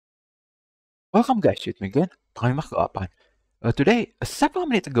Welcome guys, with me again, Panglimakegelapan. Today, several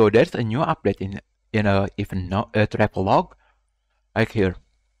minutes ago, there's a new update in a even no travelogue, like here,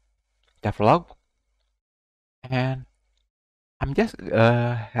 travelogue, and I'm just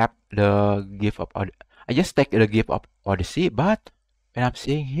have the gift of I just take the gift of Odyssey, but when I'm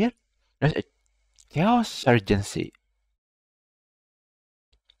seeing here, there's a chaos surgency.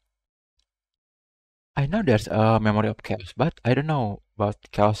 I know there's a memory of chaos, but I don't know about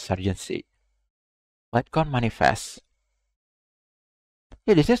chaos surgency. Lightcon manifest.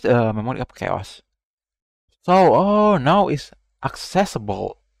 Yeah, this is a memory of chaos. So, oh, now it's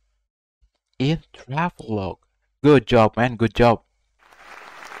accessible in travelogue. Good job, man. Good job.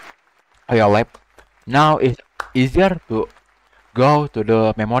 Oh, your lab. Now it's easier to go to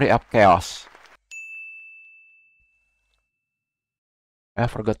the memory of chaos. I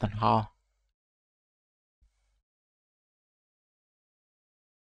have forgotten how.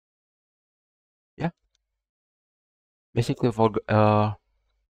 Yeah, basically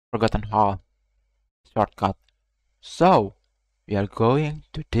forgotten how shortcut. So we are going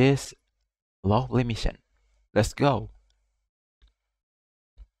to this lovely mission. Let's go.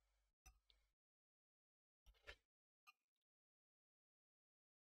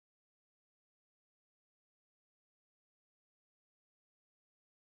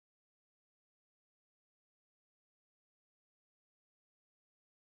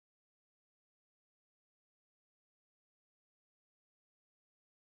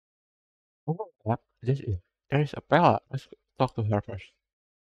 Oh, yep. There is a Pella. Let's talk to her first.